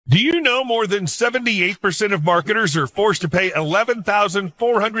Do you know more than 78% of marketers are forced to pay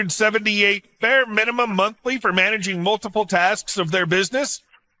 $11,478 bare minimum monthly for managing multiple tasks of their business?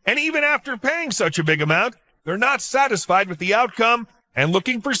 And even after paying such a big amount, they're not satisfied with the outcome and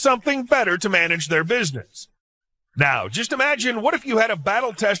looking for something better to manage their business. Now, just imagine what if you had a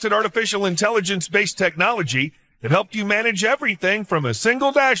battle-tested artificial intelligence-based technology that helped you manage everything from a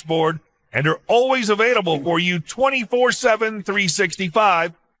single dashboard and are always available for you 24/7,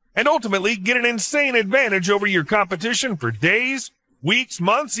 365, and ultimately get an insane advantage over your competition for days, weeks,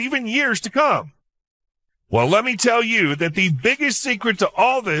 months, even years to come. Well, let me tell you that the biggest secret to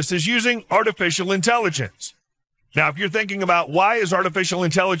all this is using artificial intelligence. Now, if you're thinking about why is artificial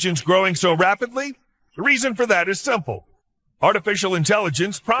intelligence growing so rapidly, the reason for that is simple. Artificial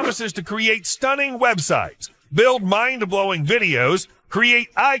intelligence promises to create stunning websites, build mind-blowing videos, create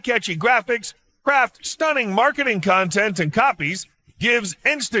eye-catchy graphics, craft stunning marketing content and copies, gives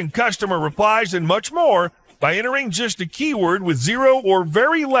instant customer replies, and much more by entering just a keyword with zero or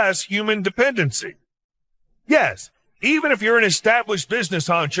very less human dependency. Yes, even if you're an established business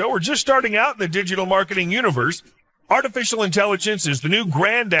honcho or just starting out in the digital marketing universe, artificial intelligence is the new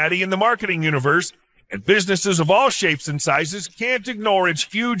granddaddy in the marketing universe, and businesses of all shapes and sizes can't ignore its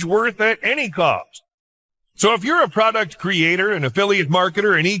huge worth at any cost. So if you're a product creator, an affiliate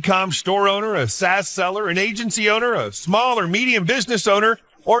marketer, an e-com store owner, a SaaS seller, an agency owner, a small or medium business owner,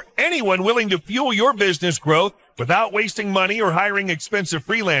 or anyone willing to fuel your business growth without wasting money or hiring expensive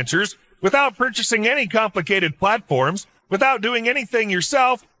freelancers, without purchasing any complicated platforms, without doing anything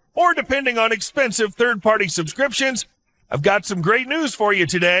yourself, or depending on expensive third-party subscriptions, I've got some great news for you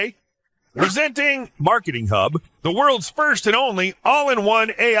today. Presenting MarketingHub, the world's first and only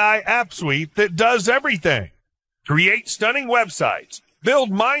all-in-one AI app suite that does everything. Create stunning websites, build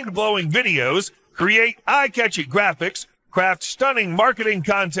mind-blowing videos, create eye-catchy graphics, craft stunning marketing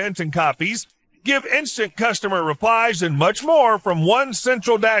content and copies, give instant customer replies, and much more from one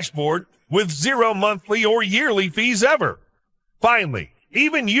central dashboard with zero monthly or yearly fees ever. Finally,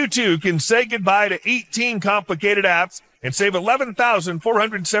 even you too can say goodbye to 18 complicated apps and save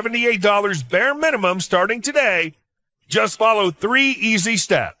 $11,478 bare minimum starting today. Just follow 3 easy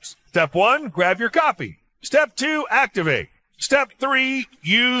steps. Step 1, grab your copy. Step 2, activate. Step 3,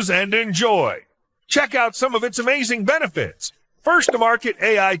 use and enjoy. Check out some of its amazing benefits. First to market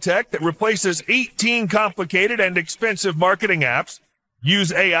AI tech that replaces 18 complicated and expensive marketing apps.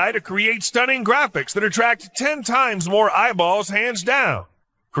 Use AI to create stunning graphics that attract 10 times more eyeballs hands down.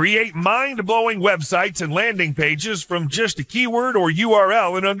 Create mind-blowing websites and landing pages from just a keyword or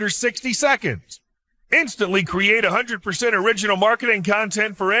URL in under 60 seconds. Instantly create 100% original marketing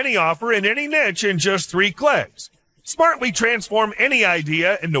content for any offer in any niche in just 3 clicks. Smartly transform any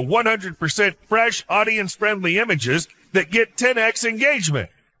idea into 100% fresh, audience-friendly images that get 10x engagement.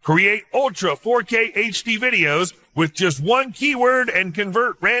 Create ultra 4K HD videos with just 1 keyword and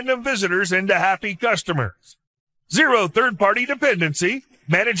convert random visitors into happy customers. Zero third-party dependency.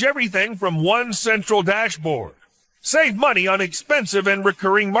 Manage everything from one central dashboard. Save money on expensive and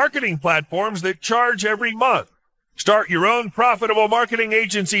recurring marketing platforms that charge every month. Start your own profitable marketing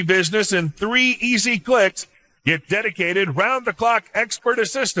agency business in 3 easy clicks. Get dedicated round-the-clock expert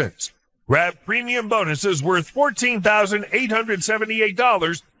assistance. Grab premium bonuses worth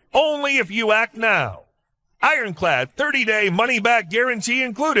 $14,878 only if you act now. Ironclad 30-day money-back guarantee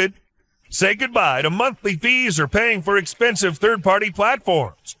included. Say goodbye to monthly fees or paying for expensive third-party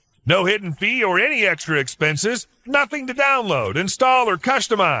platforms. No hidden fee or any extra expenses. Nothing to download, install, or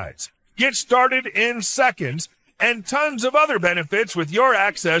customize. Get started in seconds, and tons of other benefits with your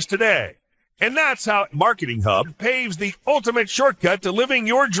access today. And that's how MarketingHub paves the ultimate shortcut to living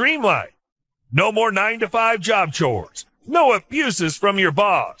your dream life. No more 9-to-5 job chores. No abuses from your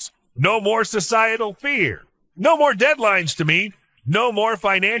boss. No more societal fear. No more deadlines to meet. No more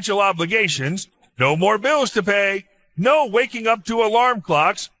financial obligations. No more bills to pay. No waking up to alarm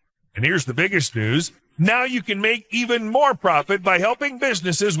clocks. And here's the biggest news. Now you can make even more profit by helping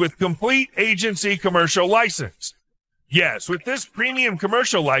businesses with complete agency commercial license. Yes, with this premium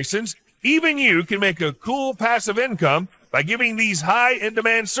commercial license, even you can make a cool passive income by giving these high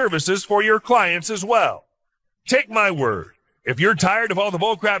in-demand services for your clients as well. Take my word. If you're tired of all the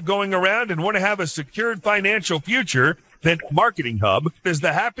bullcrap going around and want to have a secured financial future, then MarketingHub is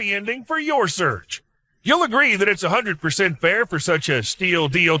the happy ending for your search. You'll agree that it's 100% fair for such a steal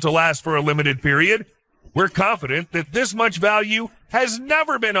deal to last for a limited period. We're confident that this much value has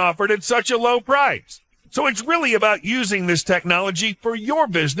never been offered at such a low price. So it's really about using this technology for your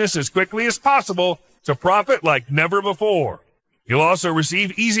business as quickly as possible to profit like never before. You'll also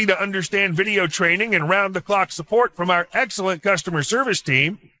receive easy-to-understand video training and round-the-clock support from our excellent customer service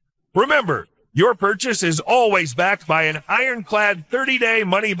team. Remember, your purchase is always backed by an ironclad 30-day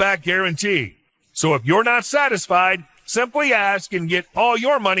money-back guarantee. So if you're not satisfied, simply ask and get all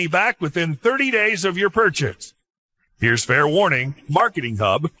your money back within 30 days of your purchase. Here's fair warning,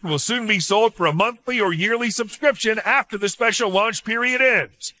 MarketingHub will soon be sold for a monthly or yearly subscription after the special launch period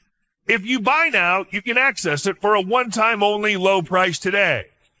ends. If you buy now, you can access it for a one-time only low price today.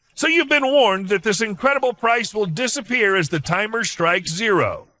 So you've been warned that this incredible price will disappear as the timer strikes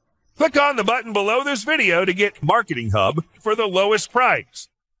 0. Click on the button below this video to get MarketingHub for the lowest price.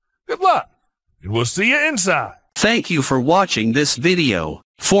 Good luck, and we'll see you inside. Thank you for watching this video.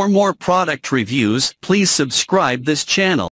 For more product reviews, please subscribe this channel.